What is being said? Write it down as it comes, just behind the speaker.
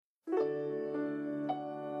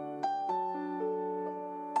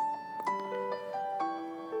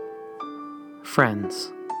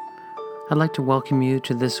Friends, I'd like to welcome you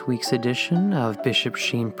to this week's edition of Bishop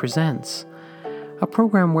Sheen Presents, a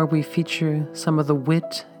program where we feature some of the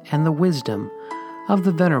wit and the wisdom of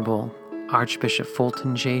the Venerable Archbishop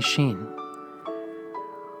Fulton J. Sheen.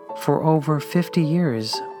 For over 50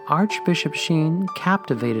 years, Archbishop Sheen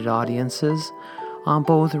captivated audiences on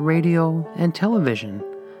both radio and television.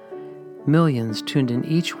 Millions tuned in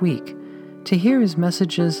each week to hear his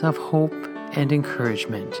messages of hope and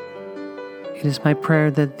encouragement. It is my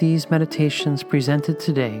prayer that these meditations presented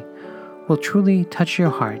today will truly touch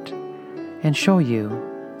your heart and show you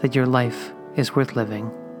that your life is worth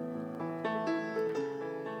living.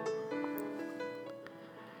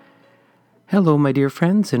 Hello, my dear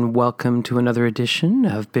friends, and welcome to another edition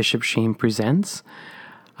of Bishop Sheen Presents.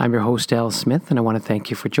 I'm your host, Al Smith, and I want to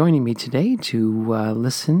thank you for joining me today to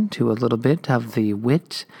listen to a little bit of the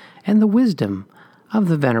wit and the wisdom of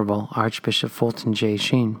the Venerable Archbishop Fulton J.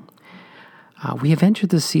 Sheen. We have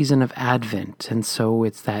entered the season of Advent, and so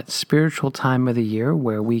it's that spiritual time of the year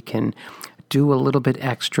where we can do a little bit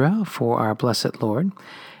extra for our blessed Lord.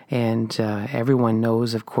 And everyone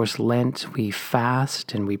knows, of course, Lent, we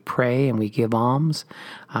fast and we pray and we give alms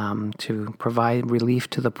to provide relief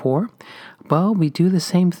to the poor. Well, we do the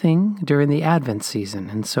same thing during the Advent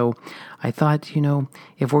season. And so I thought,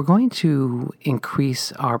 if we're going to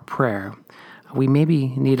increase our prayer, we maybe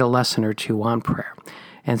need a lesson or two on prayer.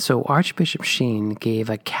 And so Archbishop Sheen gave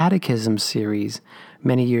a catechism series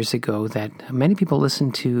many years ago that many people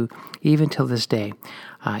listen to even till this day.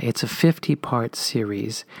 It's a 50-part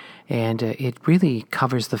series, and it really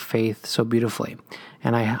covers the faith so beautifully.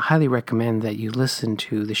 And I highly recommend that you listen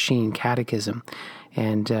to the Sheen Catechism.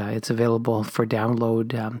 And it's available for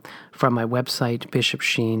download from my website,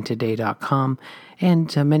 bishopsheentoday.com,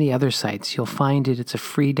 and many other sites. You'll find it. It's a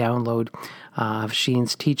free download of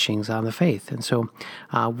Sheen's teachings on the faith. And so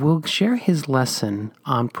we'll share his lesson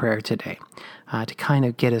on prayer today to kind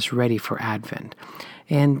of get us ready for Advent.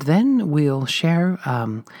 And then we'll share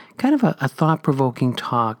kind of a thought-provoking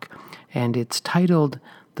talk, and it's titled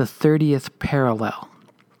The 30th Parallel.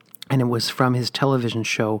 And it was from his television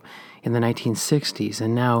show in the 1960s.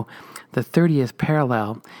 And now the 30th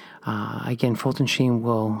parallel, again, Fulton Sheen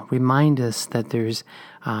will remind us that there's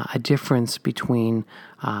a difference between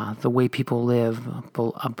the way people live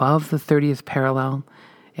above the 30th parallel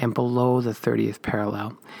and below the 30th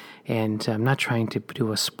parallel. And I'm not trying to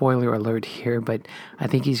do a spoiler alert here, but I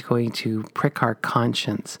think he's going to prick our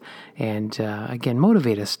conscience and, again,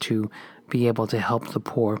 motivate us to be able to help the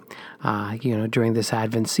poor, during this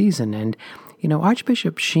Advent season. And,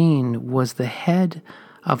 Archbishop Sheen was the head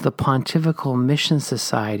of the Pontifical Mission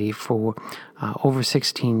Society for over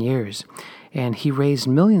 16 years. And he raised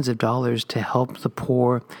millions of dollars to help the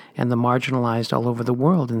poor and the marginalized all over the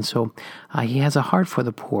world. And so he has a heart for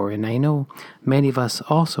the poor. And I know many of us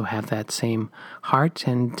also have that same heart.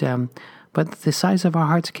 But the size of our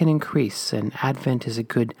hearts can increase. And Advent is a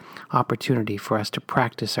good opportunity for us to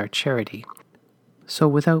practice our charity. So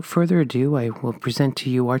without further ado, I will present to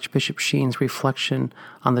you Archbishop Sheen's reflection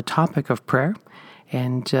on the topic of prayer.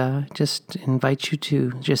 And just invite you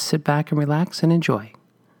to just sit back and relax and enjoy.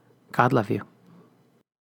 God love you.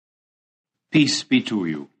 Peace be to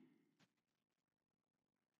you.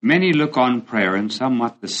 Many look on prayer in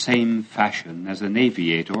somewhat the same fashion as an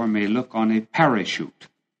aviator may look on a parachute.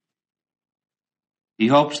 He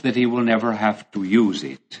hopes that he will never have to use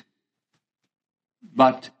it,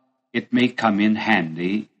 but it may come in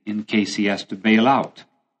handy in case he has to bail out.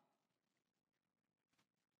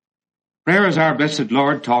 Prayer, as our blessed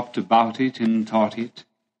Lord talked about it and taught it,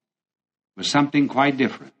 was something quite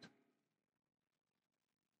different.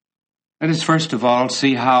 Let us first of all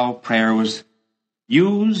see how prayer was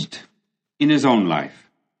used in his own life.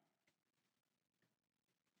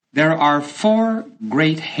 There are 4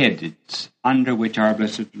 great heads under which our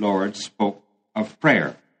blessed Lord spoke of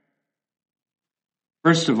prayer.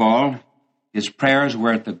 First of all, his prayers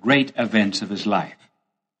were at the great events of his life.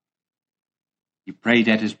 He prayed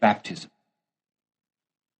at his baptism.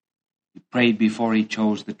 He prayed before he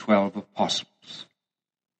chose the 12 apostles.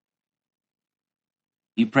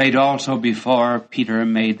 He prayed also before Peter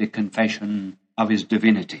made the confession of his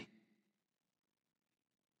divinity.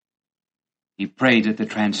 He prayed at the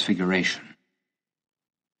Transfiguration.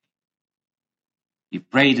 He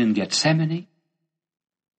prayed in Gethsemane.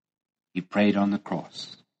 He prayed on the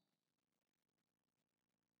cross.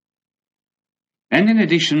 And in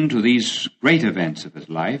addition to these great events of his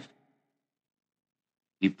life,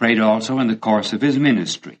 he prayed also in the course of his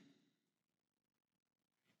ministry.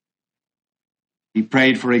 He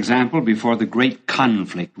prayed, for example, before the great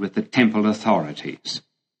conflict with the temple authorities.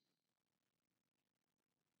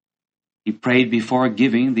 He prayed before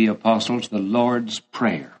giving the apostles the Lord's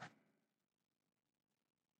Prayer.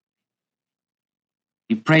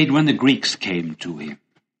 He prayed when the Greeks came to him.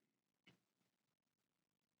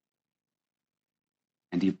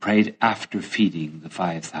 And he prayed after feeding the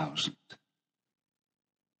 5,000.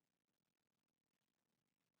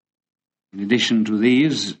 In addition to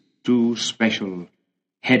these two special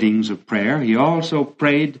headings of prayer, he also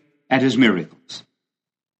prayed at his miracles.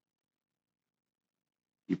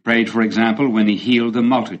 He prayed, for example, when he healed the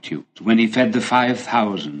multitude, when he fed the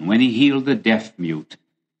 5,000, when he healed the deaf-mute,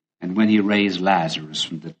 and when he raised Lazarus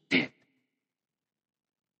from the dead.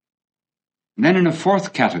 And then in a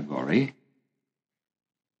fourth category,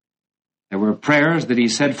 there were prayers that he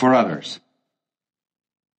said for others.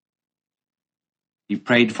 He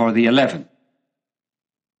prayed for the 11.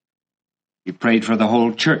 He prayed for the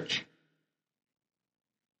whole church.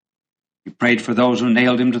 He prayed for those who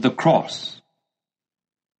nailed him to the cross.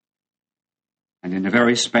 And in a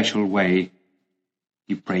very special way,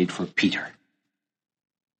 he prayed for Peter.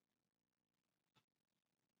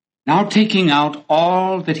 Now, taking out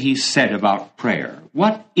all that he said about prayer,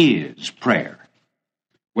 what is prayer?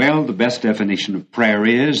 Well, the best definition of prayer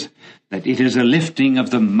is that it is a lifting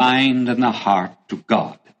of the mind and the heart to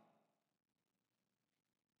God.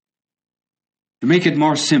 To make it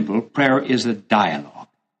more simple, prayer is a dialogue.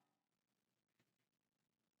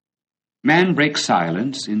 Man breaks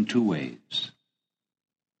silence in two ways.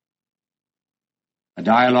 A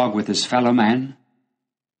dialogue with his fellow man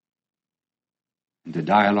and a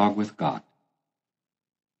dialogue with God.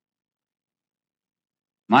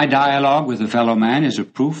 My dialogue with a fellow man is a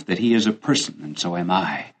proof that he is a person, and so am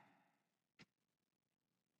I.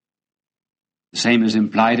 The same is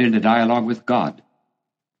implied in a dialogue with God.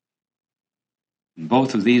 And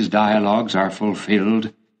both of these dialogues are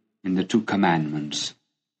fulfilled in the two commandments: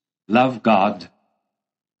 love God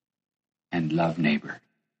and love neighbor.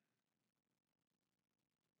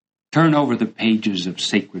 Turn over the pages of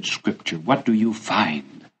sacred Scripture. What do you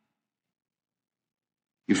find?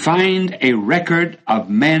 You find a record of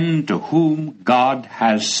men to whom God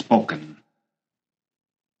has spoken.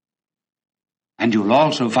 And you'll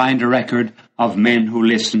also find a record of men who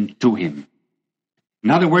listened to him. In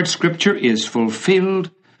other words, Scripture is fulfilled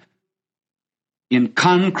in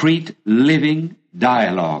concrete, living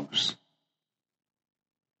dialogues.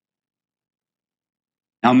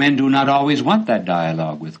 Now, men do not always want that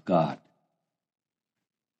dialogue with God.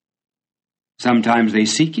 Sometimes they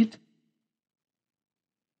seek it.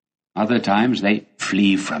 Other times they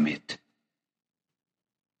flee from it.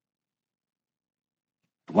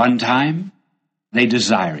 At one time, they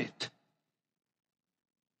desire it.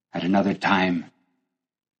 At another time,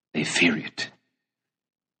 they fear it.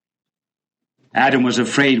 Adam was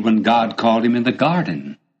afraid when God called him in the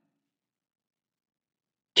garden.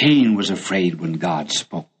 Cain was afraid when God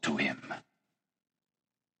spoke to him.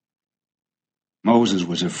 Moses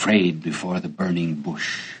was afraid before the burning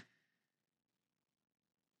bush.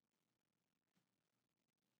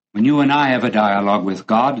 When you and I have a dialogue with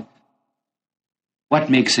God, what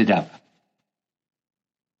makes it up?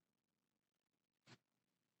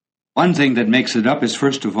 One thing that makes it up is,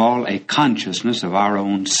 first of all, a consciousness of our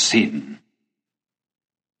own sin.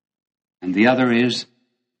 And the other is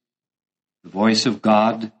the voice of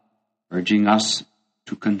God urging us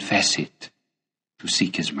to confess it, to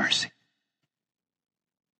seek his mercy.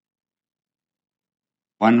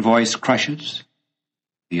 One voice crushes,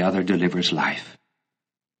 the other delivers life.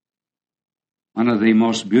 One of the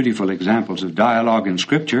most beautiful examples of dialogue in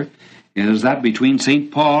Scripture is that between St.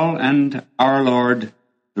 Paul and our Lord,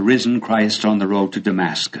 the risen Christ, on the road to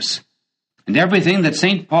Damascus. And everything that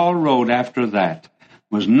St. Paul wrote after that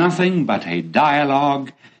was nothing but a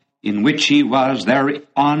dialogue in which he was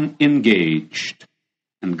thereon engaged.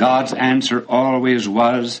 And God's answer always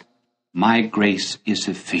was, "My grace is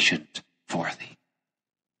sufficient for thee."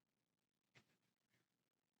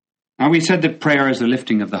 Now, we said that prayer is the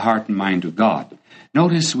lifting of the heart and mind to God.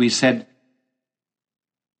 Notice we said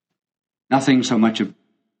nothing so much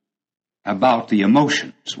about the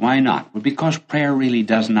emotions. Why not? Well, because prayer really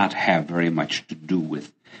does not have very much to do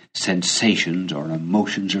with sensations or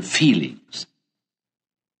emotions or feelings.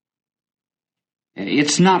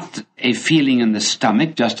 It's not a feeling in the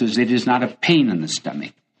stomach, just as it is not a pain in the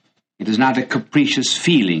stomach. It is not a capricious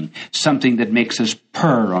feeling, something that makes us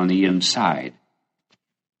purr on the inside.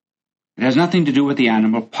 It has nothing to do with the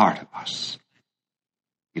animal part of us.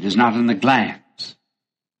 It is not in the glands.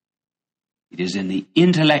 It is in the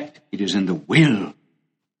intellect. It is in the will.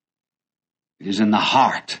 It is in the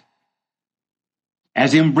heart.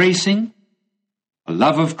 As embracing a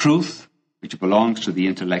love of truth, which belongs to the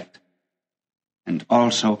intellect, and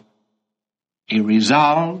also a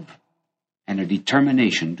resolve and a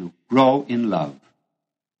determination to grow in love,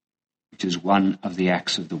 which is one of the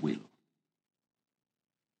acts of the will.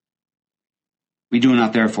 We do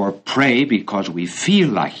not therefore pray because we feel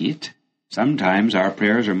like it. Sometimes our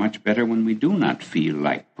prayers are much better when we do not feel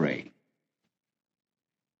like praying.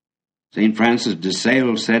 St. Francis de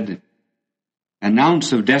Sales said, "An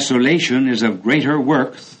ounce of desolation is of greater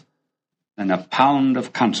worth than a pound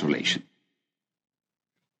of consolation."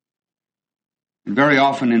 And very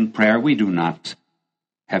often in prayer we do not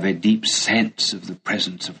have a deep sense of the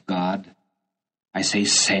presence of God. I say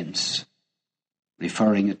sense,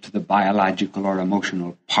 referring it to the biological or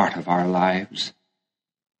emotional part of our lives.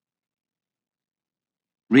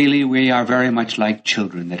 Really, we are very much like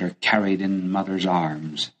children that are carried in mother's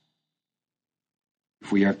arms.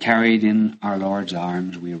 If we are carried in our Lord's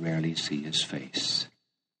arms, we rarely see his face,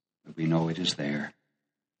 but we know it is there.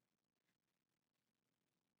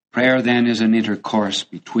 Prayer, then, is an intercourse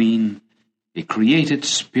between the created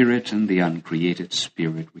spirit and the uncreated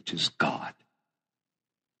spirit, which is God.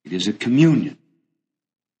 It is a communion,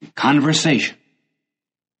 a conversation,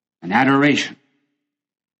 an adoration,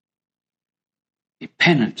 a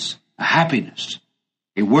penance, a happiness,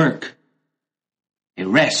 a work, a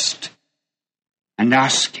rest, and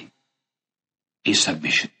asking, a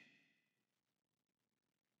submission.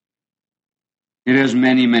 It has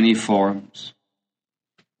many, many forms,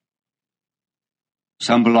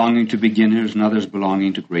 some belonging to beginners and others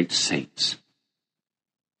belonging to great saints.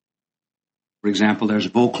 For example, there's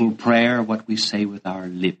vocal prayer, what we say with our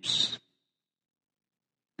lips.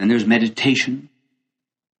 Then there's meditation,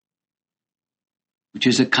 which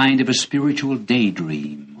is a kind of a spiritual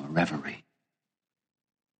daydream or reverie.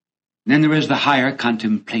 And then there is the higher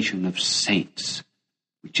contemplation of saints,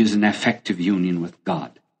 which is an affective union with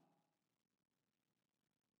God.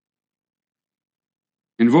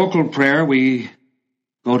 In vocal prayer, we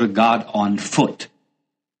go to God on foot.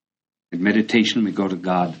 In meditation, we go to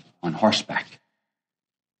God on horseback.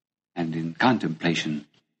 And in contemplation,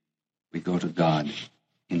 we go to God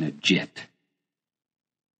in a jet.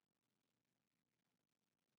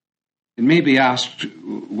 It may be asked,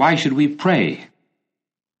 why should we pray?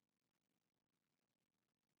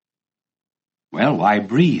 Well, why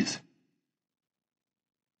breathe?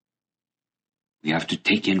 We have to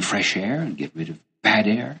take in fresh air and get rid of bad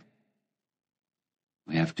air.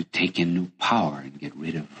 We have to take in new power and get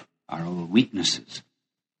rid of our old weaknesses.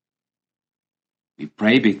 We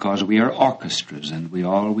pray because we are orchestras and we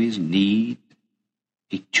always need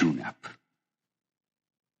a tune-up.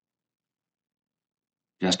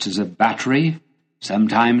 Just as a battery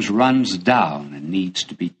sometimes runs down and needs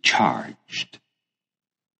to be charged,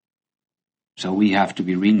 so we have to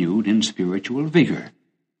be renewed in spiritual vigor.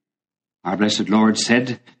 Our blessed Lord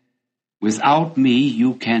said, "Without me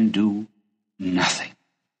you can do nothing."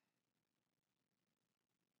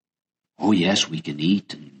 Oh yes, we can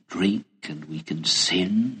eat and drink and we can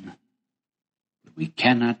sin, but we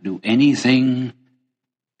cannot do anything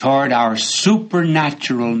toward our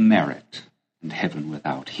supernatural merit in heaven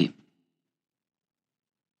without him.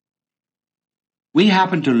 We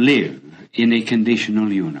happen to live in a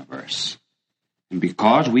conditional universe, and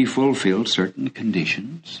because we fulfill certain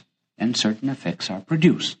conditions, then certain effects are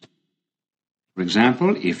produced. For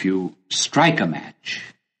example, if you strike a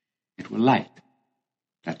match, it will light.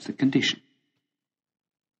 That's the condition.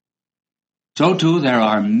 So too, there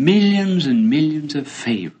are millions and millions of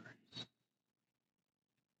favors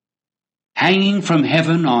hanging from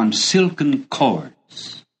heaven on silken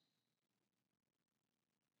cords.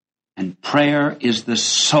 And prayer is the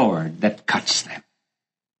sword that cuts them.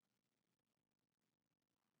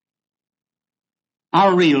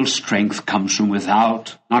 Our real strength comes from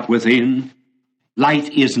without, not within.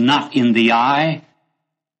 Light is not in the eye.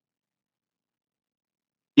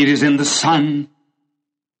 It is in the sun.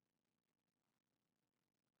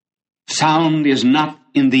 Sound is not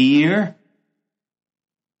in the ear.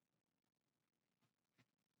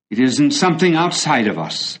 It is in something outside of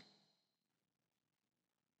us.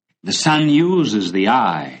 The sun uses the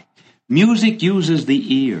eye. Music uses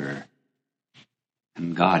the ear.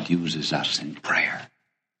 And God uses us in prayer.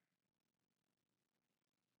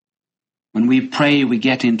 When we pray, we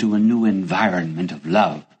get into a new environment of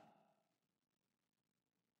love.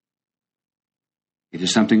 It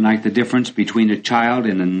is something like the difference between a child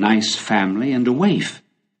in a nice family and a waif.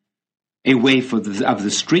 A waif of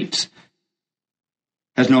the streets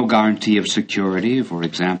has no guarantee of security, for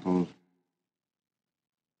example,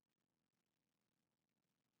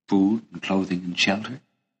 food and clothing and shelter,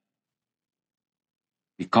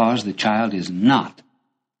 because the child is not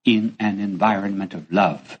in an environment of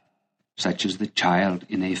love, such as the child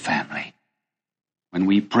in a family. When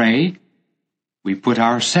we pray, we put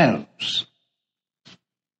ourselves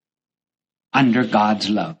under God's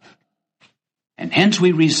love. And hence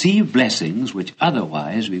we receive blessings which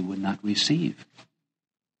otherwise we would not receive.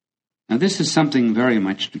 Now this is something very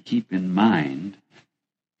much to keep in mind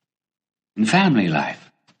in family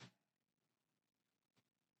life.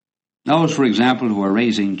 Those, for example, who are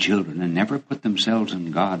raising children and never put themselves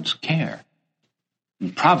in God's care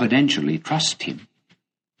and providentially trust Him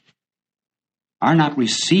are not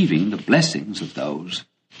receiving the blessings of those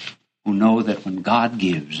who know that when God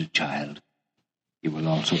gives a child, He will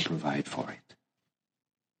also provide for it.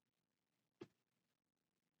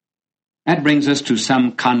 That brings us to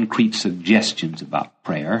some concrete suggestions about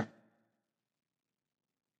prayer.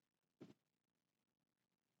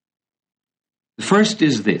 The first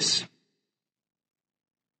is this.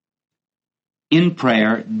 In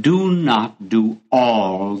prayer, do not do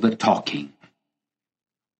all the talking.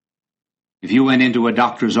 If you went into a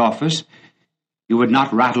doctor's office, you would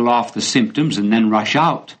not rattle off the symptoms and then rush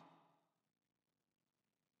out.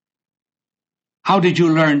 How did you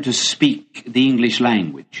learn to speak the English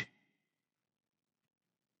language?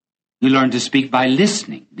 You learned to speak by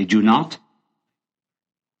listening, did you not?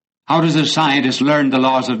 How does a scientist learn the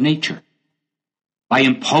laws of nature? By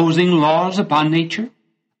imposing laws upon nature?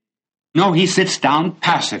 No, he sits down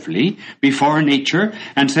passively before nature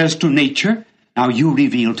and says to nature, now you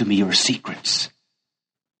reveal to me your secrets.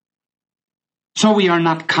 So we are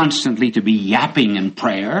not constantly to be yapping in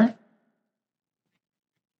prayer.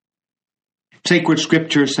 Sacred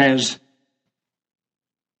Scripture says,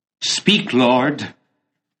 speak, Lord,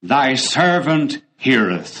 thy servant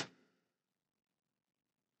heareth.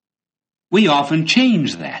 We often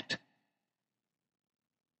change that.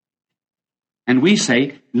 And we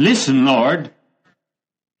say, listen, Lord,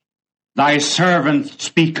 thy servant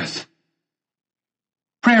speaketh.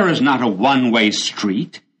 Prayer is not a one-way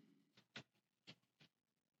street.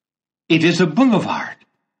 It is a boulevard.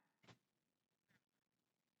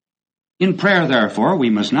 In prayer, therefore,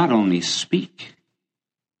 we must not only speak,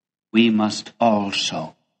 we must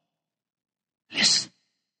also listen.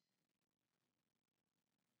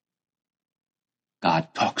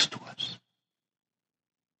 God talks to us.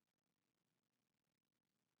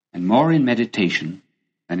 And more in meditation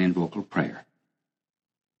than in vocal prayer.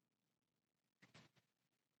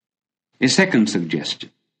 A second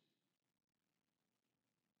suggestion.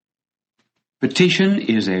 Petition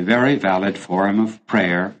is a very valid form of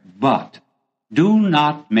prayer, but do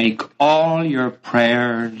not make all your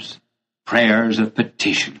prayers prayers of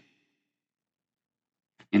petition.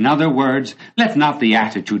 In other words, let not the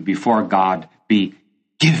attitude before God be,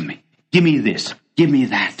 give me this, give me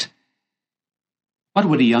that. What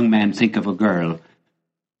would a young man think of a girl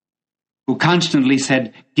who constantly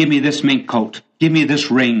said, give me this mink coat, give me this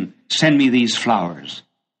ring, send me these flowers?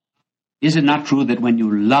 Is it not true that when you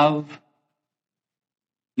love,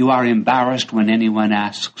 you are embarrassed when anyone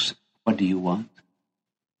asks, what do you want?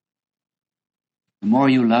 The more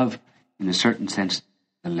you love, in a certain sense,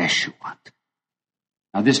 the less you want.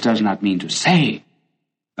 Now, this does not mean to say,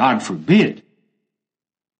 God forbid,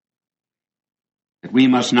 that we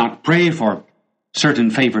must not pray for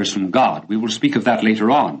certain favors from God. We will speak of that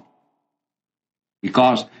later on.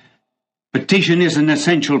 Because petition is an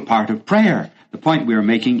essential part of prayer. The point we are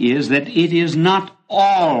making is that it is not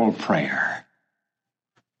all prayer.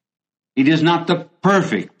 It is not the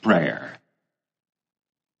perfect prayer.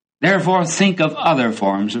 Therefore, think of other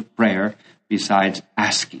forms of prayer besides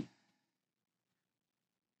asking.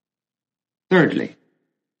 Thirdly,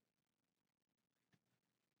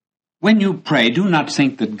 when you pray, do not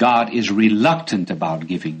think that God is reluctant about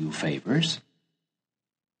giving you favors.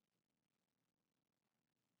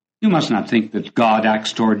 You must not think that God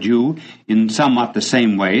acts toward you in somewhat the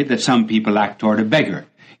same way that some people act toward a beggar.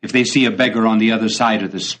 If they see a beggar on the other side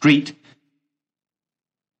of the street,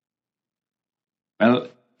 well,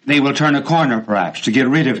 they will turn a corner perhaps to get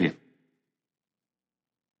rid of him.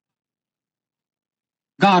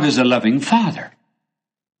 God is a loving Father.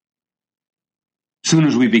 As soon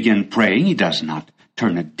as we begin praying, He does not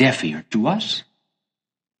turn a deaf ear to us.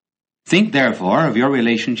 Think, therefore, of your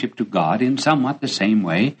relationship to God in somewhat the same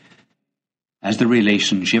way as the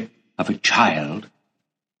relationship of a child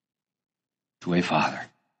to a father.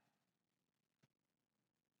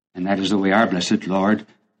 And that is the way our blessed Lord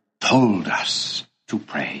told us to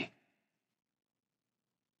pray.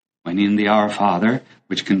 When in the Our Father,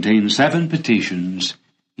 which contains 7 petitions,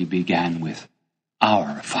 He began with,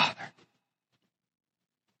 Our Father.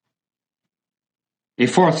 A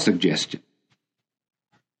fourth suggestion.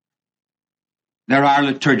 There are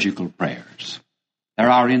liturgical prayers. There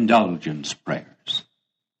are indulgence prayers.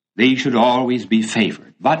 they should always be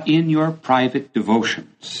favored. But in your private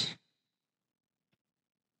devotions,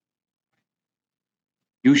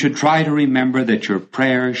 you should try to remember that your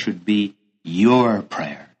prayers should be your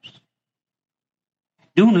prayers.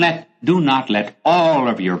 Do not let all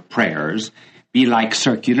of your prayers be like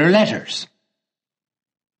circular letters.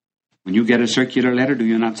 When you get a circular letter, do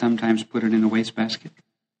you not sometimes put it in the wastebasket?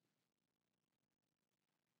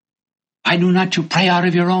 Why do not you pray out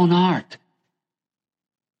of your own heart?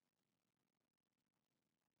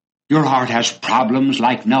 Your heart has problems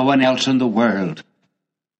like no one else in the world.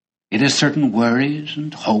 It has certain worries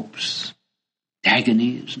and hopes,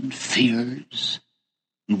 agonies and fears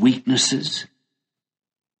and weaknesses.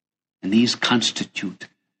 And these constitute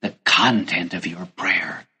the content of your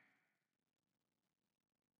prayer.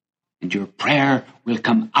 And your prayer will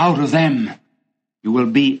come out of them. You will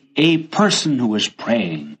be a person who is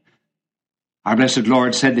praying. Our blessed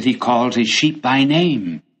Lord said that he calls his sheep by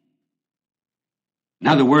name. In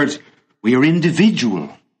other words, we are individual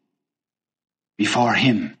before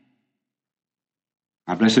him.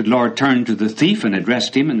 Our blessed Lord turned to the thief and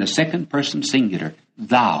addressed him in the second person singular.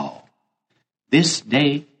 Thou, this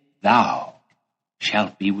day thou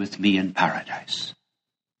shalt be with me in paradise.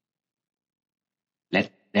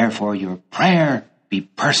 Let therefore your prayer be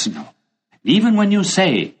personal. Even when you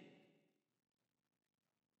say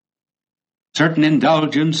certain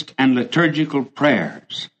indulgenced and liturgical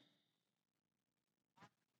prayers,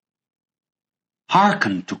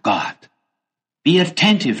 hearken to God. Be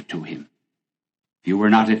attentive to him. If you were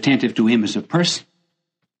not attentive to him as a person,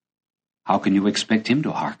 how can you expect him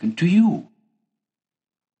to hearken to you?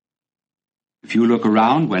 If you look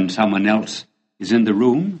around when someone else is in the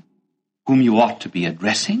room whom you ought to be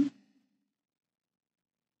addressing,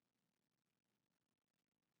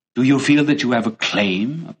 do you feel that you have a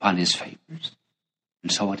claim upon his favors?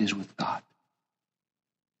 And so it is with God.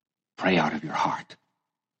 Pray out of your heart.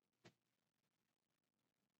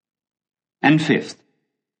 And fifth,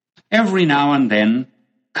 every now and then,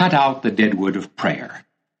 cut out the dead wood of prayer.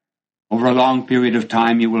 Over a long period of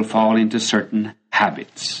time, you will fall into certain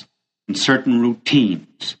habits and certain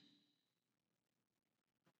routines.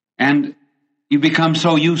 And you become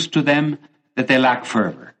so used to them that they lack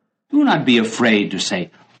fervor. Do not be afraid to say,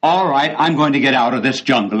 all right, I'm going to get out of this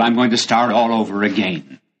jungle. I'm going to start all over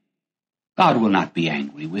again. God will not be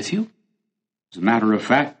angry with you. As a matter of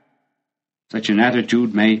fact, such an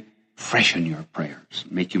attitude may freshen your prayers,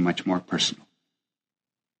 make you much more personal.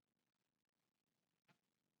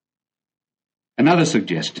 Another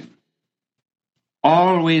suggestion.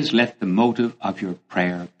 Always let the motive of your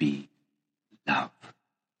prayer be love.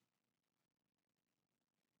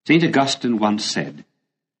 St. Augustine once said,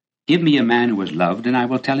 give me a man who is loved, and I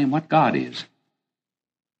will tell him what God is.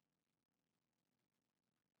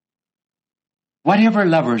 Whatever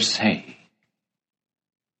lovers say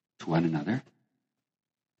to one another,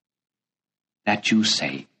 that you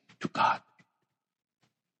say to God.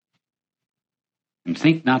 And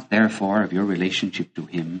think not, therefore, of your relationship to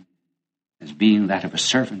him as being that of a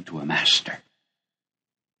servant to a master,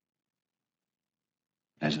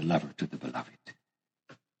 but as a lover to the beloved.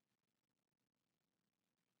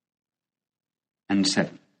 And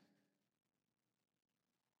 7,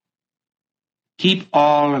 keep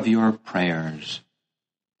all of your prayers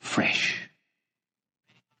fresh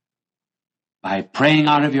by praying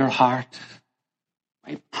out of your heart,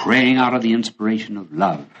 by praying out of the inspiration of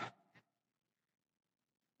love.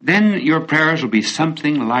 Then your prayers will be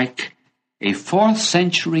something like a 4th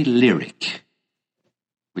century lyric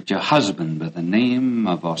which a husband by the name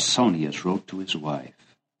of Ausonius wrote to his wife.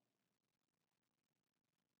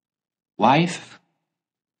 Wife,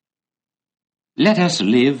 let us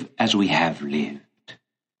live as we have lived,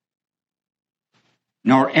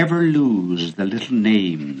 nor ever lose the little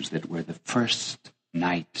names that were the first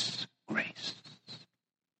night's grace.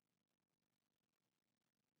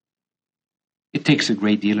 It takes a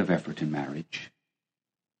great deal of effort in marriage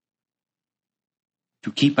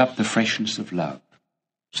to keep up the freshness of love.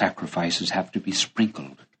 Sacrifices have to be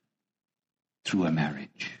sprinkled through a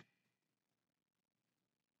marriage.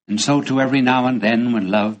 And so to every now and then, when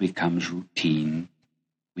love becomes routine,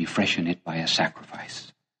 we freshen it by a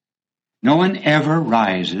sacrifice. No one ever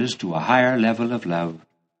rises to a higher level of love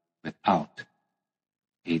without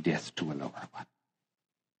a death to a lower one.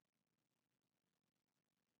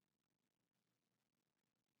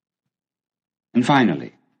 And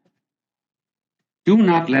finally, do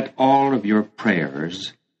not let all of your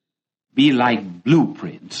prayers be like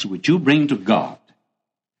blueprints which you bring to God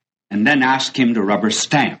and then ask him to rubber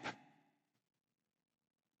stamp.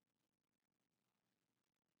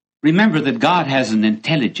 Remember that God has an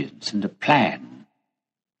intelligence and a plan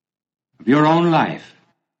of your own life,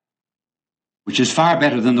 which is far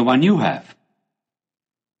better than the one you have.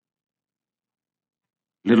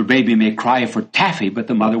 Little baby may cry for taffy, but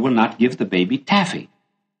the mother will not give the baby taffy.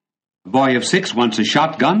 A boy of 6 wants a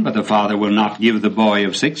shotgun, but the father will not give the boy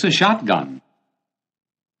of 6 a shotgun.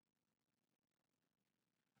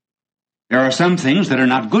 There are some things that are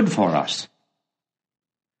not good for us.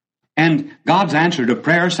 And God's answer to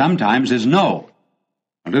prayer sometimes is no.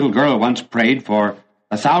 A little girl once prayed for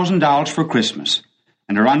 $1,000 for Christmas,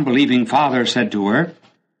 and her unbelieving father said to her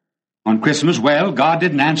on Christmas, "Well, God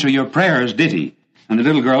didn't answer your prayers, did he?" And the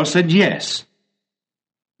little girl said, "Yes."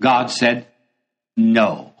 God said,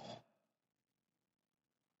 "No."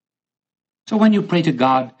 So when you pray to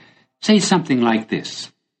God, say something like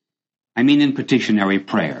this. I mean in petitionary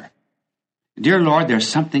prayer. "Dear Lord, there's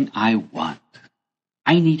something I want.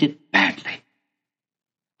 I need it badly.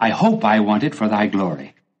 I hope I want it for thy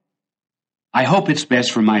glory. I hope it's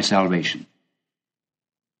best for my salvation.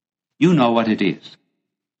 You know what it is.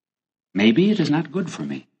 Maybe it is not good for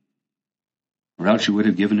me, or else you would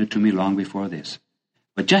have given it to me long before this.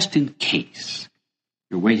 But just in case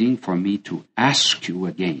you're waiting for me to ask you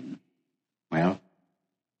again, well,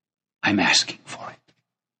 I'm asking for it.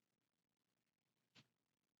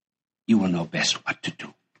 You will know best what to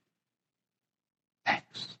do.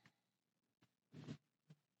 Thanks."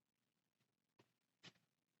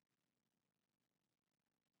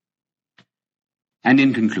 And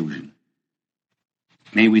in conclusion,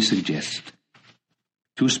 may we suggest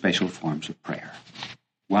 2 special forms of prayer.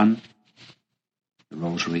 1, the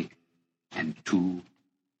rosary, and 2,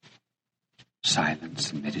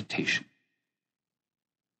 silence and meditation.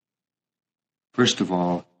 First of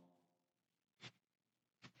all,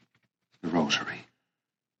 the rosary.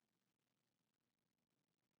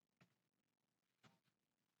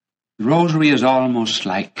 The rosary is almost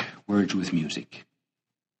like words with music.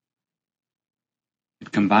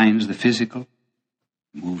 It combines the physical,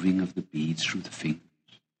 moving of the beads through the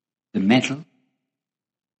fingers, the mental,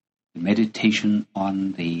 the meditation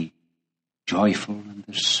on the joyful and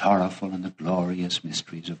the sorrowful and the glorious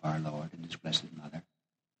mysteries of our Lord and His Blessed Mother,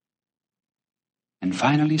 and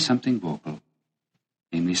finally something vocal,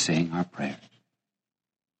 namely saying our prayers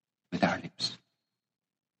with our lips.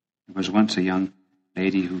 There was once a young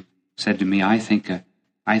lady who said to me, I think a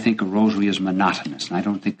rosary is monotonous, and I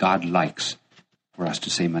don't think God likes for us to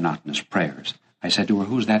say monotonous prayers. I said to her,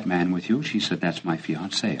 "Who's that man with you?" She said, "That's my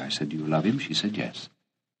fiancé." I said, "Do you love him?" She said, "Yes."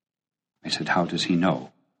 I said, "How does he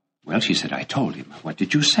know?" "Well," she said, "I told him." "What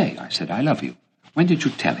did you say?" I said, "I love you." "When did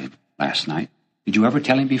you tell him?" "Last night." "Did you ever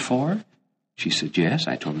tell him before?" She said, "Yes,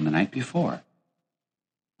 I told him the night before."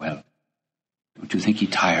 "Well, don't you think he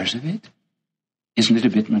tires of it? Isn't it a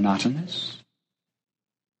bit monotonous?"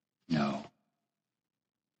 No.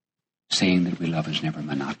 Saying that we love is never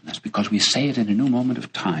monotonous, because we say it in a new moment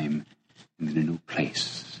of time and in a new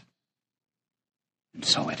place. And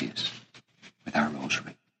so it is with our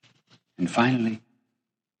rosary. And finally,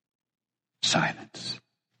 silence.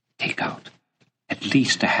 Take out at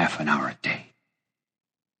least a half an hour a day.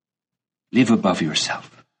 Live above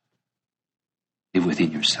yourself. Live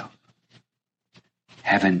within yourself.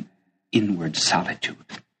 Have an inward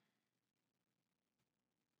solitude.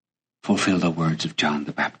 Fulfill the words of John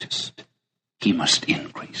the Baptist. He must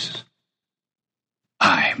increase.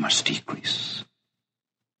 I must decrease.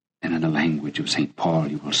 And in the language of St. Paul,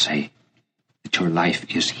 you will say that your life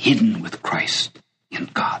is hidden with Christ in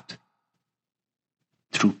God.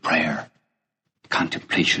 Through prayer,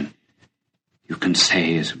 contemplation, you can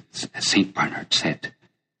say, as St. Bernard said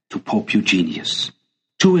to Pope Eugenius,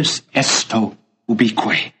 tuus esto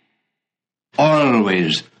ubique.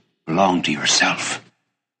 Always belong to yourself,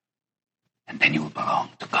 and then you will belong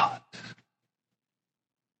to God.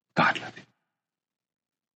 God love you.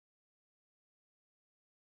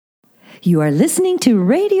 You are listening to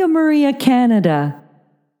Radio Maria Canada.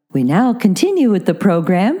 We now continue with the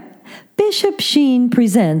program, Bishop Sheen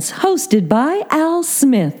Presents, hosted by Al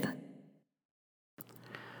Smith.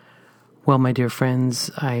 Well, my dear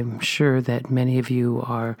friends, I'm sure that many of you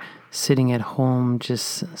are sitting at home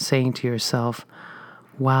just saying to yourself,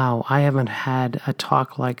 wow, I haven't had a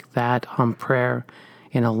talk like that on prayer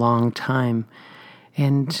in a long time.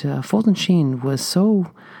 And Fulton Sheen was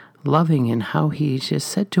so loving in how he just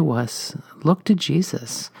said to us, look to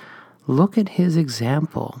Jesus. Look at his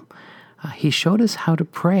example. He showed us how to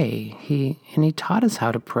pray. He taught us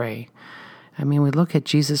how to pray. I mean, we look at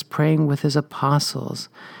Jesus praying with his apostles.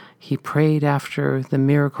 He prayed after the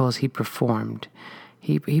miracles he performed.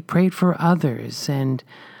 He prayed for others. And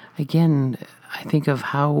again, I think of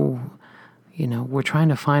how, we're trying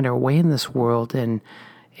to find our way in this world, and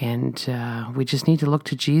And we just need to look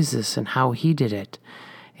to Jesus and how he did it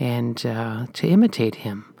and to imitate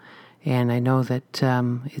him. And I know that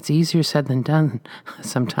it's easier said than done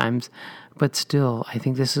sometimes, but still, I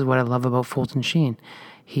think this is what I love about Fulton Sheen.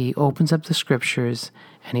 He opens up the scriptures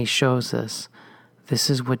and he shows us this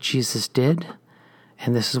is what Jesus did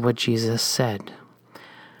and this is what Jesus said.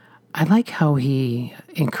 I like how he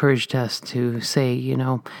encouraged us to say,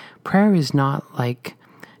 prayer is not like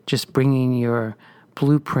just bringing your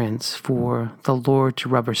blueprints for the Lord to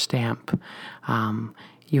rubber stamp.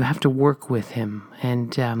 You have to work with him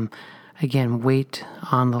and, again, wait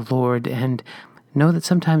on the Lord and know that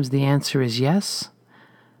sometimes the answer is yes,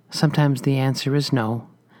 sometimes the answer is no,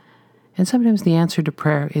 and sometimes the answer to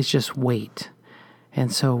prayer is just wait.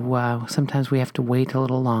 And so sometimes we have to wait a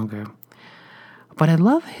little longer. But I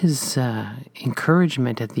love his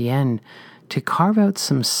encouragement at the end to carve out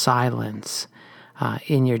some silence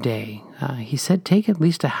in your day. He said, take at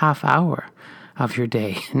least a half hour of your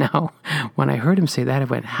day. Now, when I heard him say that, I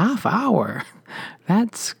went, half hour?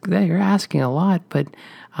 You're asking a lot. But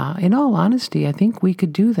in all honesty, I think we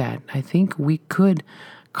could do that. I think we could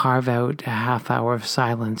carve out a half hour of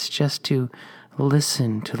silence just to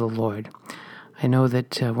listen to the Lord. I know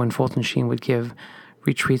that when Fulton Sheen would give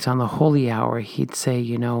retreats on the holy hour, he'd say,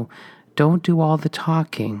 don't do all the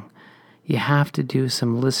talking. You have to do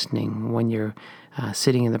some listening when you're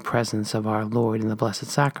sitting in the presence of our Lord in the Blessed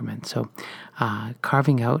Sacrament. So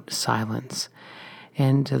carving out silence.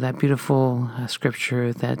 And that beautiful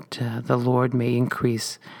scripture that the Lord may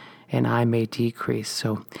increase and I may decrease.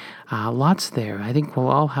 So lots there. I think we'll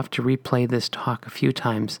all have to replay this talk a few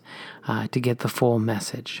times to get the full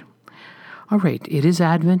message. All right, it is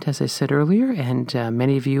Advent, as I said earlier, and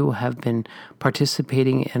many of you have been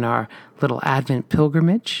participating in our little Advent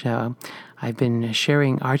pilgrimage. I've been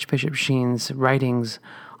sharing Archbishop Sheen's writings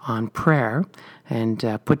on prayer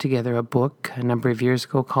and put together a book a number of years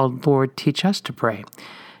ago called Lord, Teach Us to Pray.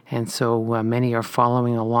 And so many are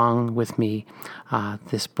following along with me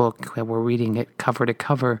this book. We're reading it cover to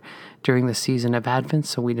cover during the season of Advent,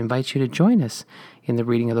 so we'd invite you to join us in the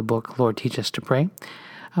reading of the book, Lord, Teach Us to Pray.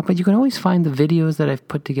 But you can always find the videos that I've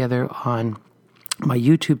put together on my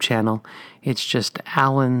YouTube channel. It's just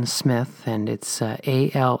Alan Smith, and it's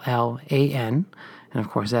ALLAN, and of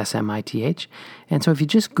course SMITH. And so if you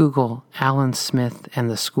just Google Alan Smith and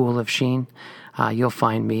the School of Sheen, you'll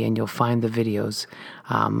find me and you'll find the videos.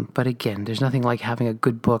 But again, there's nothing like having a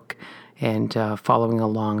good book and following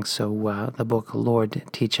along. So the book, Lord,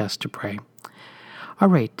 Teach Us to Pray. All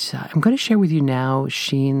right, I'm going to share with you now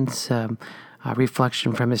Sheen's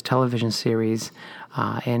reflection from his television series,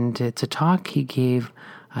 and it's a talk he gave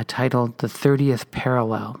titled The 30th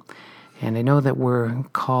Parallel. And I know that we're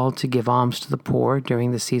called to give alms to the poor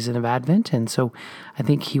during the season of Advent, and so I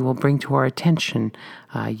think he will bring to our attention,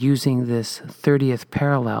 using this 30th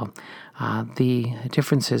parallel, the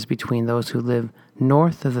differences between those who live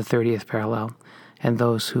north of the 30th parallel and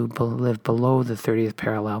those who live below the 30th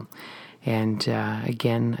parallel. And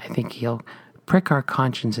again, I think he'll prick our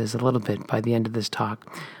consciences a little bit by the end of this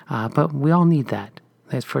talk. But we all need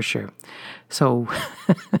that's for sure. So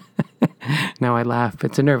now I laugh.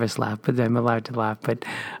 It's a nervous laugh, but I'm allowed to laugh. But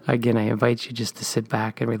again, I invite you just to sit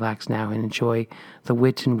back and relax now and enjoy the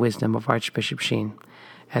wit and wisdom of Archbishop Sheen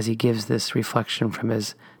as he gives this reflection from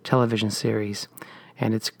his television series.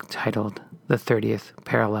 And it's titled The 30th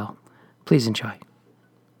Parallel. Please enjoy.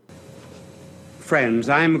 Friends,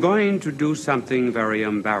 I'm going to do something very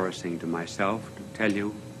embarrassing to myself to tell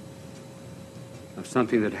you of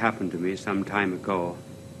something that happened to me some time ago.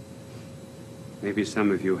 Maybe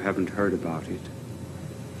some of you haven't heard about it.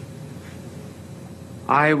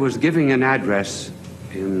 I was giving an address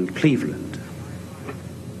in Cleveland,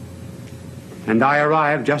 and I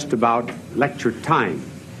arrived just about lecture time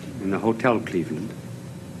in the Hotel Cleveland.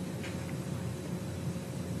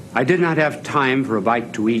 I did not have time for a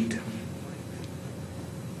bite to eat,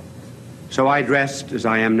 so I dressed as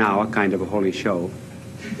I am now, a kind of a holy show.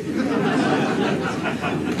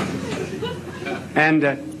 And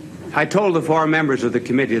I told the 4 members of the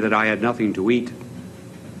committee that I had nothing to eat,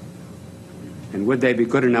 and would they be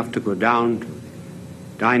good enough to go down to the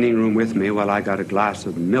dining room with me while I got a glass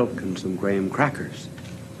of milk and some graham crackers.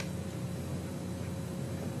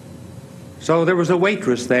 So there was a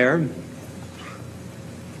waitress there,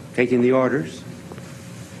 taking the orders.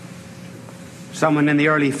 Someone in the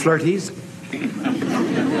early 30s.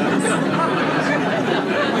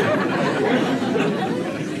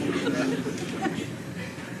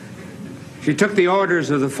 She took the orders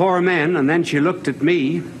of the 4 men, and then she looked at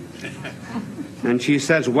me, and she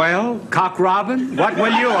says, "Well, Cock Robin, what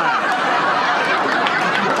will you have?"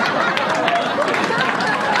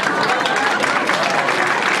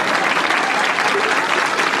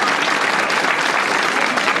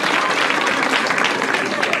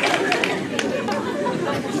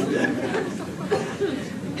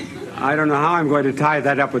 I don't know how I'm going to tie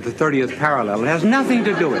that up with the 30th parallel. It has nothing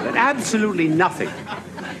to do with it. Absolutely nothing.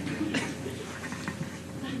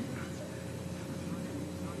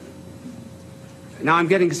 Now I'm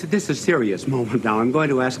getting... This is a serious moment now. I'm going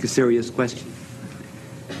to ask a serious question.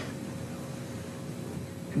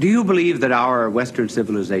 Do you believe that our Western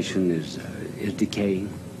civilization is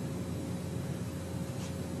decaying?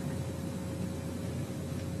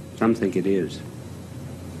 Some think it is.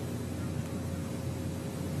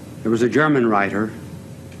 There was a German writer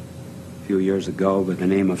a few years ago by the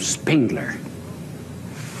name of Spengler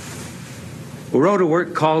who wrote a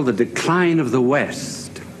work called The Decline of the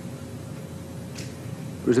West.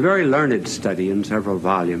 It was a very learned study in several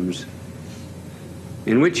volumes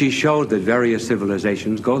in which he showed that various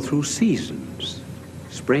civilizations go through seasons: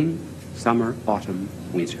 spring, summer, autumn,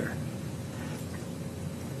 winter.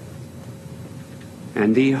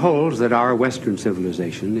 And he holds that our Western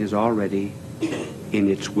civilization is already in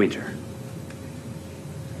its winter,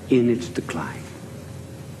 in its decline.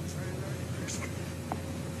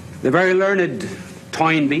 The very learned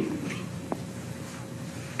Toynbee,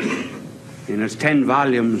 in his 10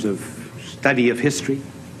 volumes of study of history,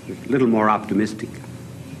 is a little more optimistic.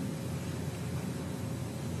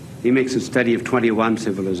 He makes a study of 21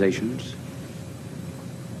 civilizations,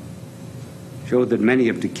 showed that many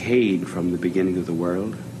have decayed from the beginning of the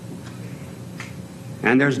world.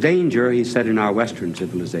 And there's danger, he said, in our Western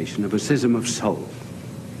civilization of a schism of soul,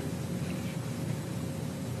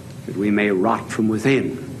 that we may rot from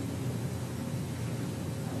within.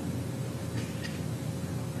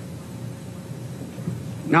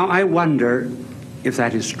 Now, I wonder if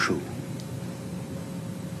that is true.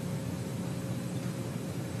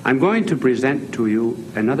 I'm going to present to you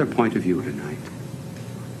another point of view tonight,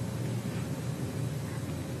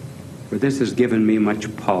 for this has given me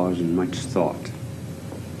much pause and much thought.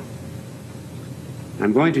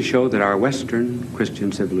 I'm going to show that our Western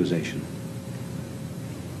Christian civilization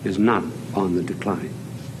is not on the decline.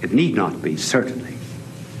 It need not be, certainly.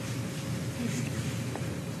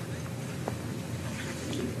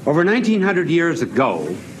 Over 1900 years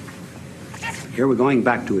ago, here we're going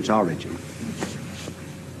back to its origin,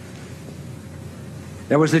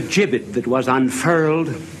 there was a gibbet that was unfurled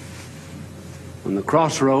on the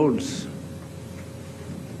crossroads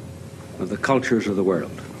of the cultures of the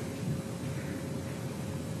world.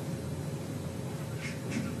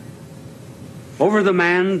 Over the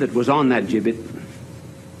man that was on that gibbet,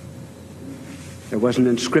 there was an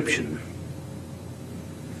inscription.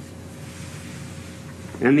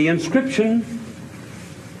 And the inscription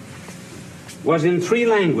was in 3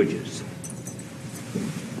 languages.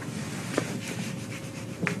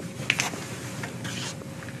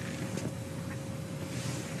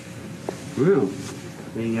 Well,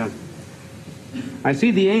 I see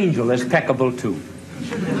the angel is peccable too.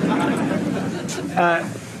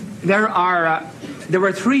 There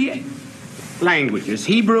were 3 languages: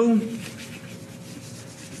 Hebrew,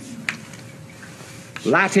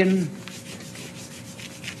 Latin,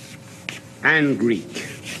 and Greek.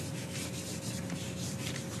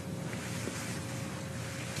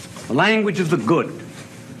 The language of the good,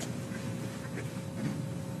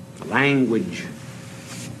 the language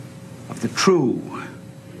of the true,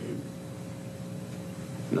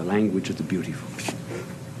 and the language of the beautiful.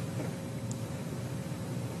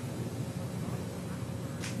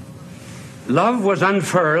 Love was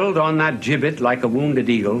unfurled on that gibbet like a wounded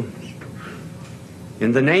eagle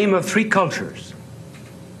in the name of 3 cultures,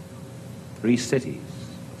 3 cities: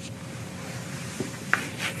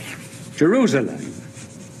 Jerusalem,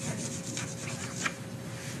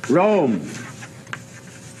 Rome,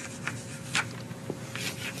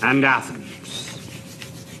 and Athens.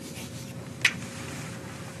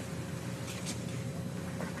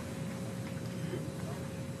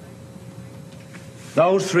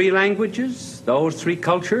 Those 3 languages, those 3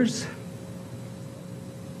 cultures,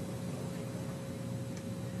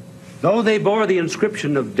 though they bore the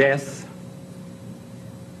inscription of death,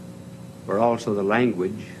 were also the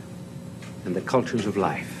language and the cultures of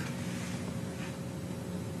life.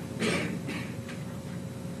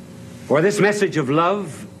 For this message of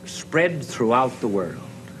love spread throughout the world,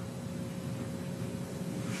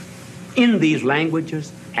 in these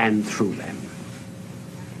languages and through them.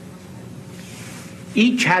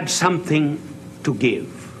 Each had something to give.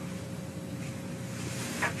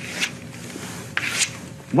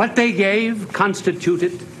 What they gave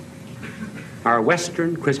constituted our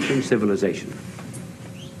Western Christian civilization.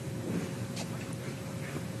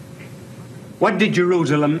 What did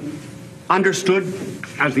Jerusalem, understood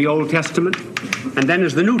as the Old Testament and then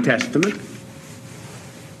as the New Testament,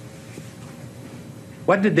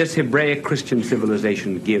 What did this Hebraic Christian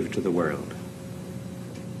civilization give to the world?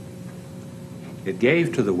 It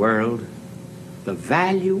gave to the world the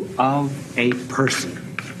value of a person.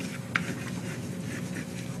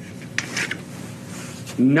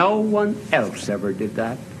 No one else ever did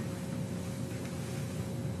that.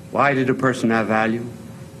 Why did a person have value?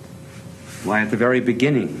 Why, at the very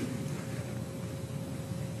beginning,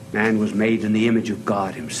 man was made in the image of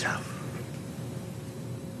God himself.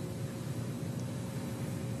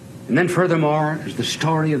 And then furthermore, as the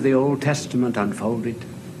story of the Old Testament unfolded,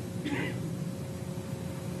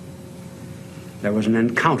 there was an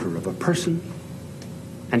encounter of a person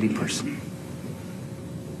and a person,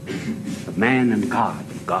 of man and God,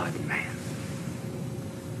 of God and man.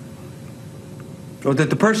 So that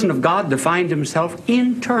the person of God defined himself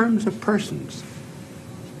in terms of persons.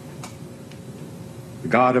 The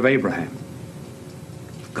God of Abraham,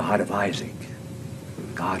 the God of Isaac,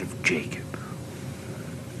 the God of Jacob.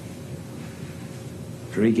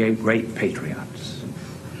 3 great patriots.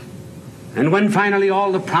 And when finally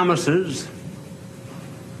all the promises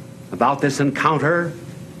about this encounter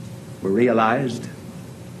were realized,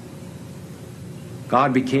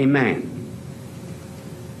 God became man.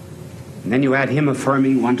 And then you had him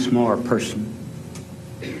affirming once more person.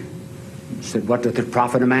 He said, what doth it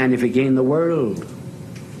profit a man if he gain the world,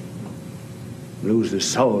 lose his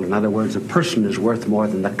soul? In other words, a person is worth more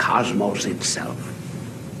than the cosmos itself.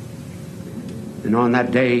 And on that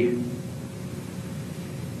day,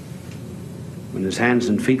 when his hands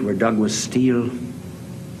and feet were dug with steel,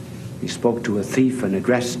 he spoke to a thief and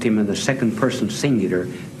addressed him in the second person singular.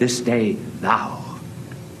 This day, thou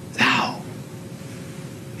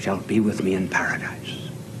shalt be with me in paradise.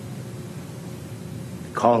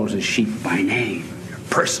 He calls his sheep by name, their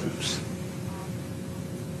persons.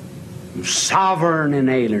 Sovereign,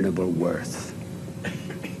 inalienable worth.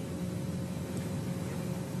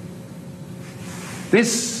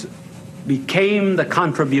 This became the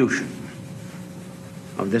contribution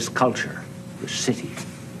of this culture, this city,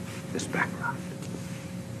 this background.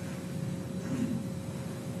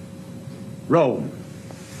 Rome.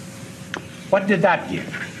 What did that give?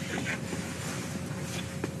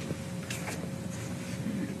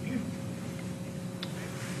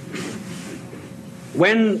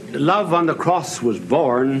 When love on the cross was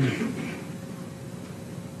born,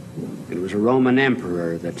 it was a Roman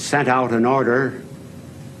emperor that sent out an order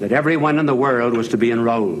that everyone in the world was to be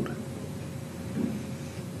enrolled.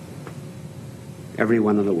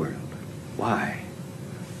 Everyone in the world. Why?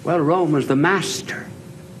 Well, Rome was the master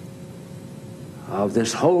of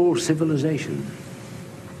this whole civilization.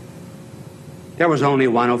 There was only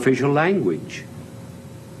one official language.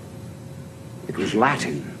 It was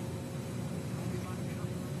Latin.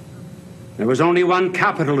 There was only one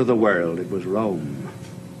capital of the world. It was Rome.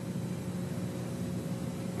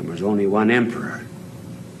 There was only one emperor.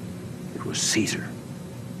 It was Caesar.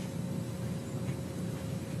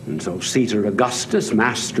 And so Caesar Augustus,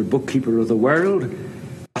 master bookkeeper of the world,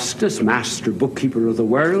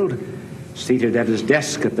 seated at his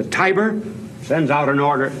desk at the Tiber, sends out an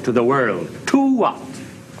order to the world. To what?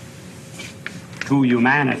 To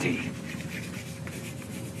humanity.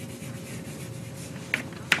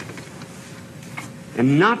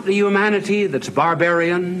 And not the humanity that's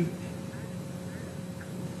barbarian,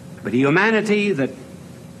 but a humanity that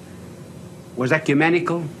was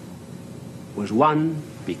ecumenical, was one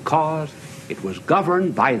because it was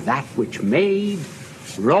governed by that which made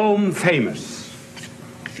Rome famous: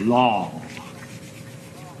 law.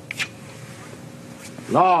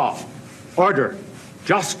 Law, order,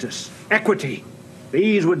 justice, equity.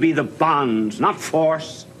 These would be the bonds, not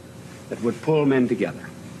force, that would pull men together.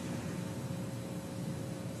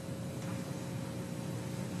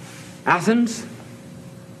 Athens,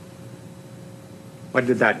 what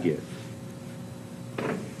did that give?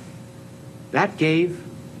 That gave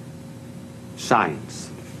science.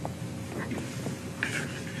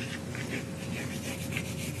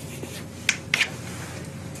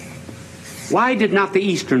 Why did not the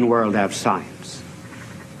Eastern world have science?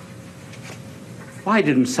 Why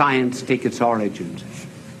didn't science take its origins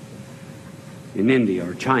in India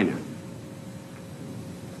or China?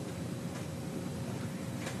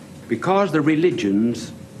 Because the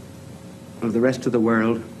religions of the rest of the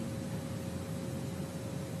world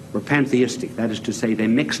were pantheistic. That is to say, they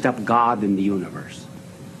mixed up God in the universe.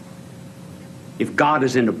 If God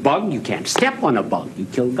is in a bug, you can't step on a bug. You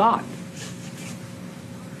kill God.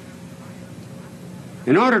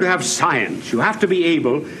 In order to have science, you have to be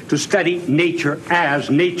able to study nature as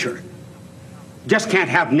nature. Just can't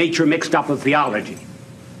have nature mixed up with theology.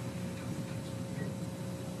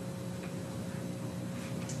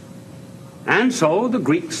 And so the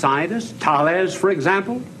Greek scientist, Thales, for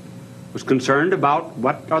example, was concerned about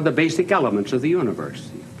what are the basic elements of the universe.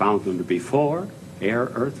 He found them to be four: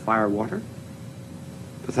 air, earth, fire, water.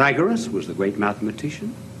 Pythagoras was the great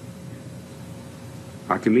mathematician.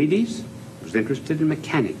 Archimedes was interested in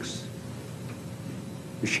mechanics,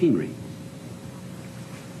 machinery.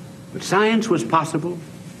 But science was possible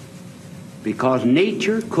because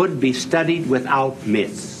nature could be studied without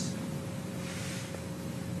myths.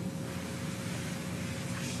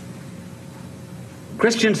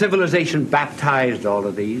 Christian civilization baptized all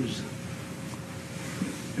of these.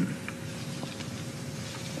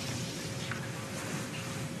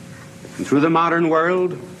 And through the modern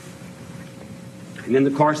world, and in the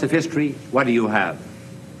course of history, what do you have?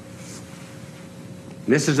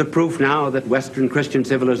 This is a proof now that Western Christian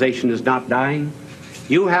civilization is not dying.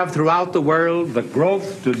 You have throughout the world the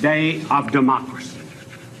growth today of democracy.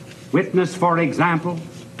 Witness, for example,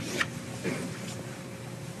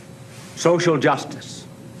 social justice,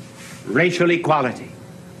 racial equality,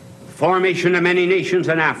 formation of many nations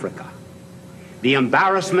in Africa, the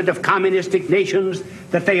embarrassment of communistic nations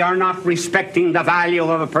that they are not respecting the value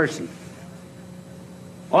of a person.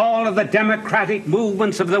 All of the democratic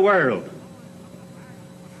movements of the world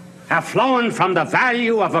have flown from the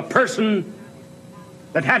value of a person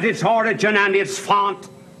that had its origin and its font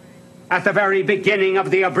at the very beginning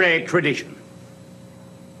of the Hebraic tradition.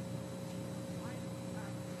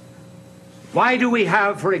 Why do we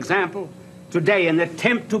have, for example, today an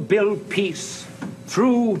attempt to build peace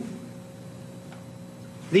through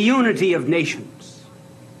the unity of nations,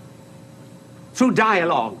 through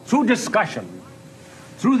dialogue, through discussion,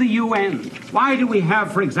 through the UN? Why do we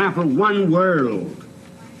have, for example, one world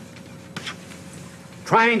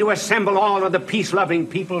trying to assemble all of the peace-loving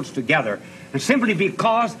peoples together? And simply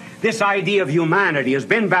because this idea of humanity has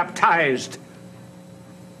been baptized,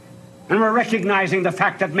 and we're recognizing the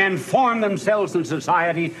fact that men form themselves in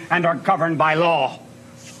society and are governed by law.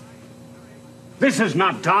 This is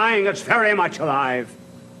not dying, it's very much alive.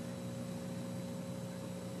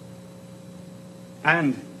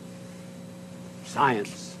 And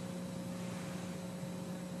science.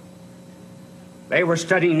 They were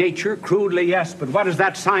studying nature, crudely, yes, but what has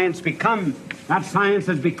that science become? That science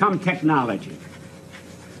has become technology.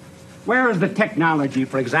 Where is the technology,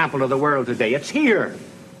 for example, of the world today? It's here.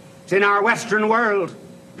 It's in our Western world.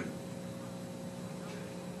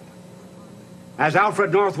 As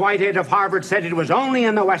Alfred North Whitehead of Harvard said, it was only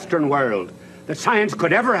in the Western world that science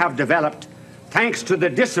could ever have developed thanks to the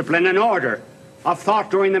discipline and order of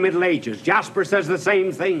thought during the Middle Ages. Jasper says the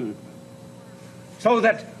same thing. So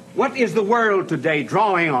that what is the world today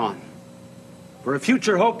drawing on for a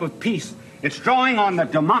future hope of peace? It's drawing on the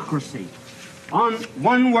democracy, on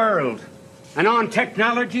one world, and on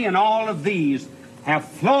technology, and all of these have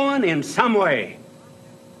flown in some way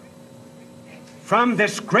from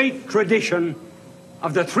this great tradition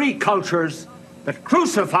of the three cultures that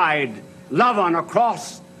crucified love on a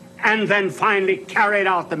cross and then finally carried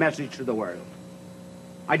out the message to the world.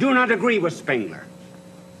 I do not agree with Spengler.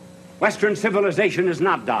 Western civilization is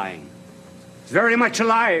not dying. It's very much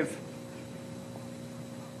alive,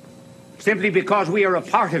 simply because we are a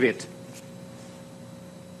part of it.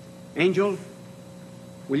 Angel,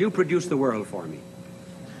 will you produce the world for me?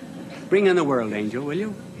 Bring in the world, Angel, will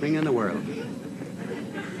you? Bring in the world.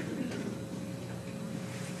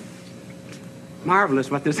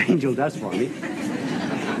 Marvelous what this angel does for me.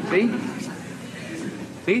 See?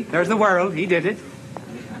 See? There's the world. He did it.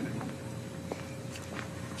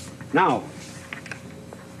 Now,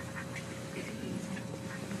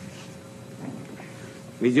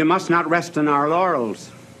 we must not rest on our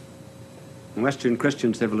laurels. In Western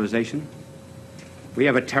Christian civilization, we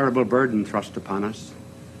have a terrible burden thrust upon us.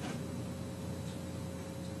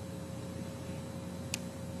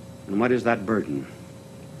 And what is that burden?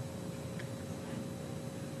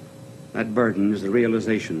 That burden is the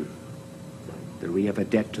realization that we have a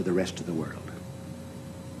debt to the rest of the world.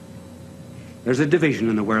 There's a division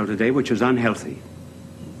in the world today which is unhealthy.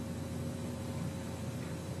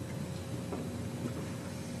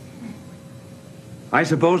 I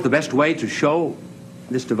suppose the best way to show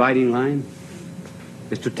this dividing line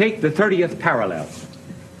is to take the 30th parallel.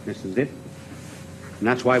 This is it. And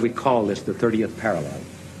that's why we call this the 30th parallel.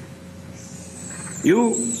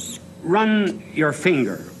 You run your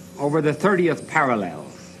finger over the 30th parallel,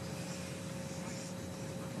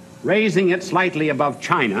 raising it slightly above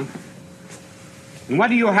China. And what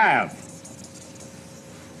do you have?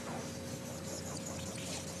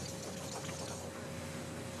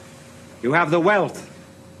 You have the wealth.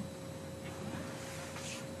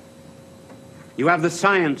 You have the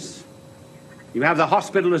science. You have the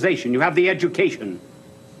hospitalization. You have the education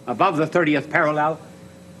above the 30th parallel.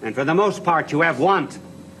 And for the most part, you have want,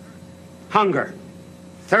 hunger,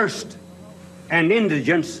 thirst, and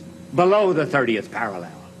indigence below the 30th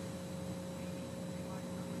parallel.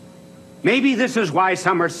 Maybe this is why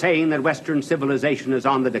some are saying that Western civilization is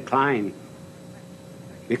on the decline,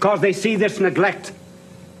 because they see this neglect.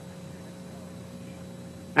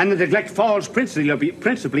 And the neglect falls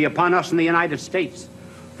principally upon us in the United States.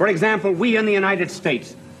 For example, we in the United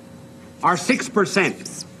States are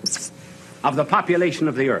 6% of the population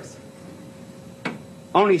of the earth.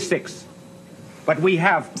 Only 6. But we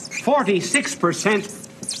have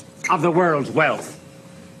 46% of the world's wealth.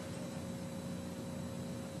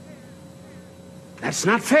 That's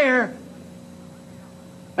not fair.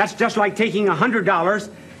 That's just like taking $100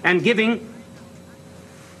 and giving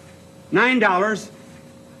 $9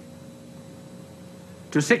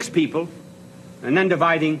 to 6 people and then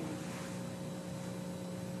dividing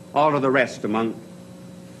all of the rest among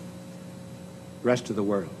the rest of the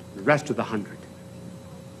world, the rest of the 100.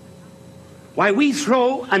 Why, we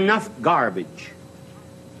throw enough garbage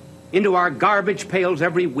into our garbage pails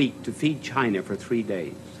every week to feed China for 3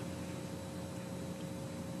 days.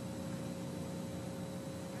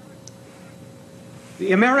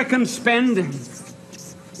 The Americans spend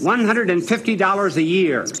 $150 a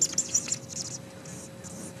year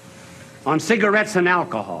on cigarettes and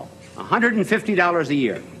alcohol. $150 a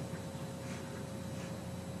year.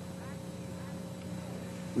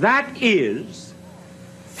 That is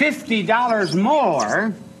 $50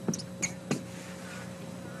 more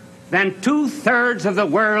than 2/3 of the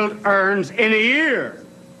world earns in a year.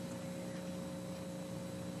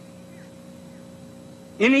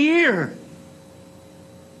 In a year.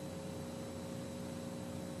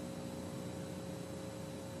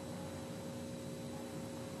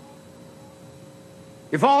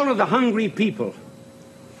 If all of the hungry people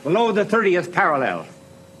below the 30th parallel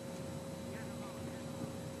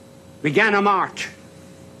began a march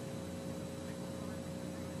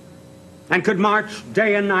and could march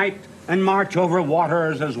day and night and march over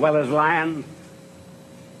waters as well as land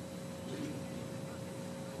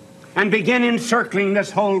and begin encircling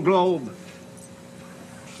this whole globe,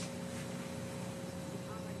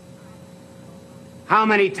 how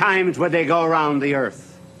many times would they go around the earth?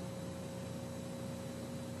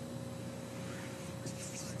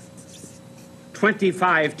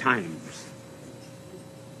 25 times.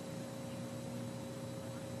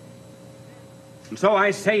 And so I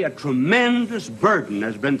say a tremendous burden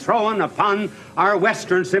has been thrown upon our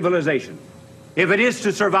Western civilization, if it is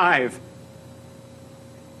to survive.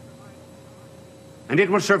 And it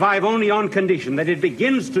will survive only on condition that it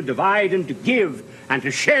begins to divide and to give and to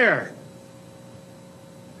share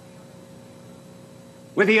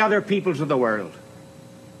with the other peoples of the world.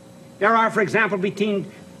 There are, for example,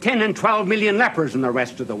 between 10 and 12 million lepers in the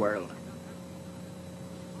rest of the world.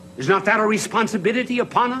 Is not that a responsibility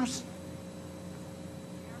upon us?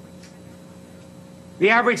 The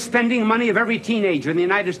average spending money of every teenager in the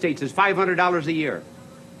United States is $500 a year.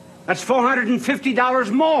 That's $450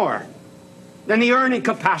 more than the earning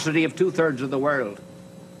capacity of 2/3 of the world.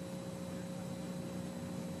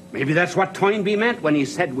 Maybe that's what Toynbee meant when he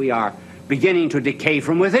said we are beginning to decay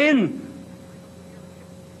from within.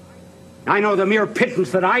 I know the mere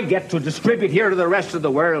pittance that I get to distribute here to the rest of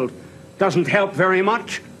the world doesn't help very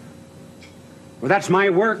much. Well, that's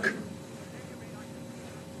my work.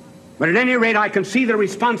 But at any rate, I can see the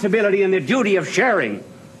responsibility and the duty of sharing.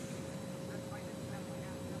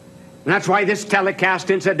 And that's why this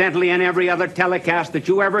telecast, incidentally, and every other telecast that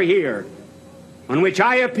you ever hear, on which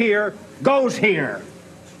I appear, goes here,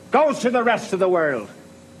 goes to the rest of the world.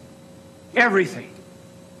 Everything.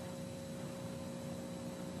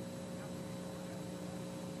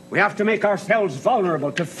 We have to make ourselves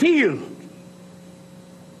vulnerable to feel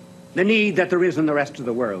the need that there is in the rest of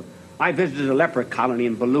the world. I visited a leper colony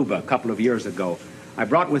in Baluba a couple of years ago. I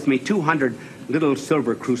brought with me 200 little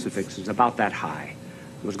silver crucifixes about that high.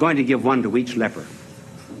 I was going to give one to each leper.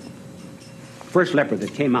 First leper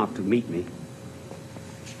that came out to meet me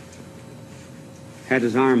had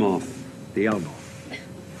his arm off the elbow.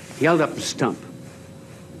 He held up the stump,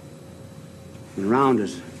 and around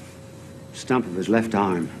his stump of his left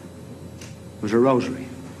arm was a rosary.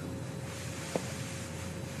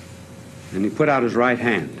 And he put out his right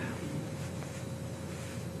hand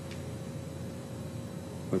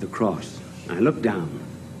for the cross. And I looked down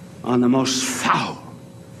on the most foul,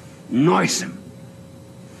 noisome,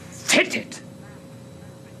 fetid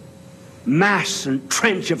mass and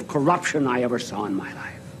trench of corruption I ever saw in my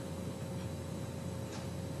life.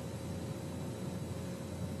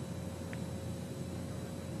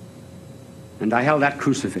 And I held that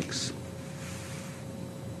crucifix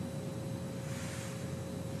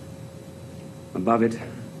above it,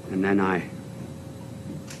 and then I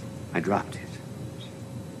dropped it.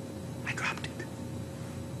 I dropped it.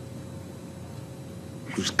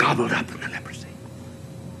 It was gobbled up in the leprosy.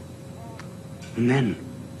 And then,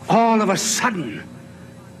 all of a sudden,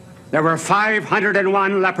 there were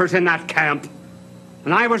 501 lepers in that camp,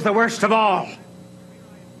 and I was the worst of all.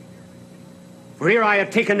 For here I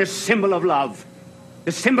had taken this symbol of love,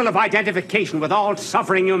 the symbol of identification with all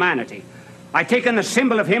suffering humanity. I'd taken the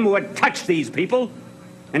symbol of him who had touched these people,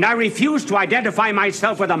 and I refused to identify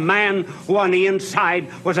myself with a man who on the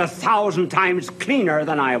inside was 1,000 times cleaner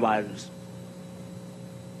than I was.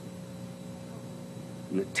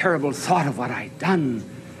 And the terrible thought of what I'd done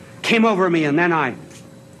came over me, and then I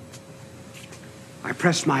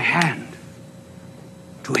pressed my hand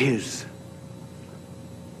to his,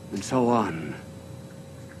 and so on.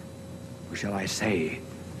 Or shall I say,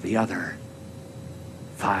 the other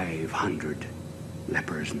 500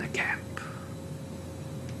 lepers in the camp.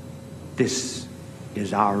 This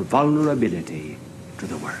is our vulnerability to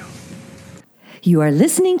the world. You are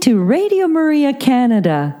listening to Radio Maria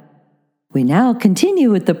Canada. We now continue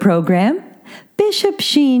with the program, Bishop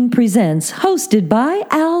Sheen Presents, hosted by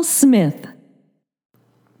Al Smith.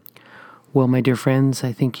 Well, my dear friends,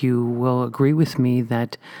 I think you will agree with me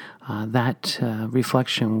that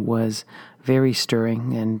reflection was very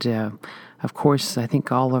stirring. And, of course, I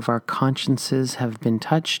think all of our consciences have been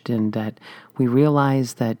touched, and that we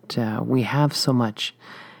realize that we have so much,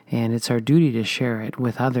 and it's our duty to share it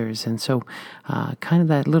with others. And so kind of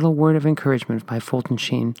that little word of encouragement by Fulton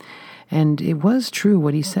Sheen. And it was true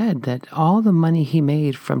what he said, that all the money he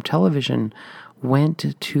made from television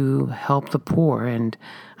went to help the poor. And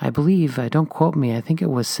I believe, don't quote me, I think it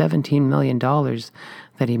was $17 million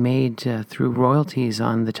that he made through royalties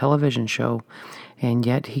on the television show. And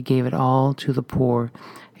yet he gave it all to the poor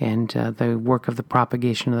and the work of the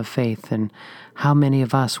propagation of the faith. And how many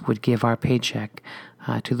of us would give our paycheck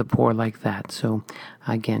to the poor like that? So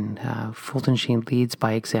again, Fulton Sheen leads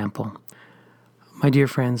by example. My dear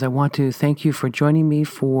friends, I want to thank you for joining me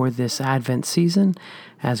for this Advent season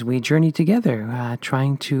as we journey together,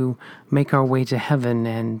 trying to make our way to heaven.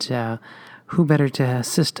 And who better to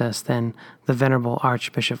assist us than the Venerable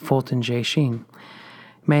Archbishop Fulton J. Sheen?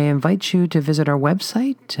 May I invite you to visit our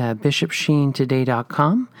website,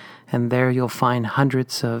 bishopsheentoday.com, and there you'll find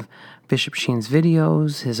hundreds of Bishop Sheen's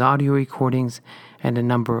videos, his audio recordings, and a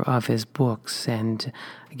number of his books. And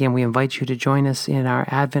again, we invite you to join us in our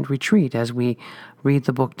Advent retreat as we read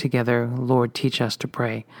the book together, Lord, Teach Us to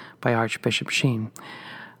Pray, by Archbishop Sheen.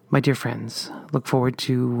 My dear friends, look forward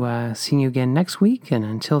to seeing you again next week, and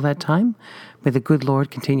until that time, may the good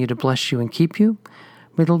Lord continue to bless you and keep you.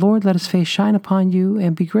 May the Lord let his face shine upon you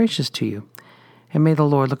and be gracious to you, and may the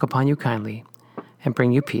Lord look upon you kindly and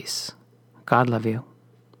bring you peace. God love you.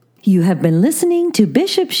 You have been listening to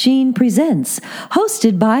Bishop Sheen Presents,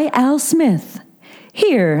 hosted by Al Smith,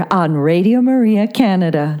 here on Radio Maria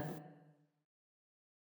Canada.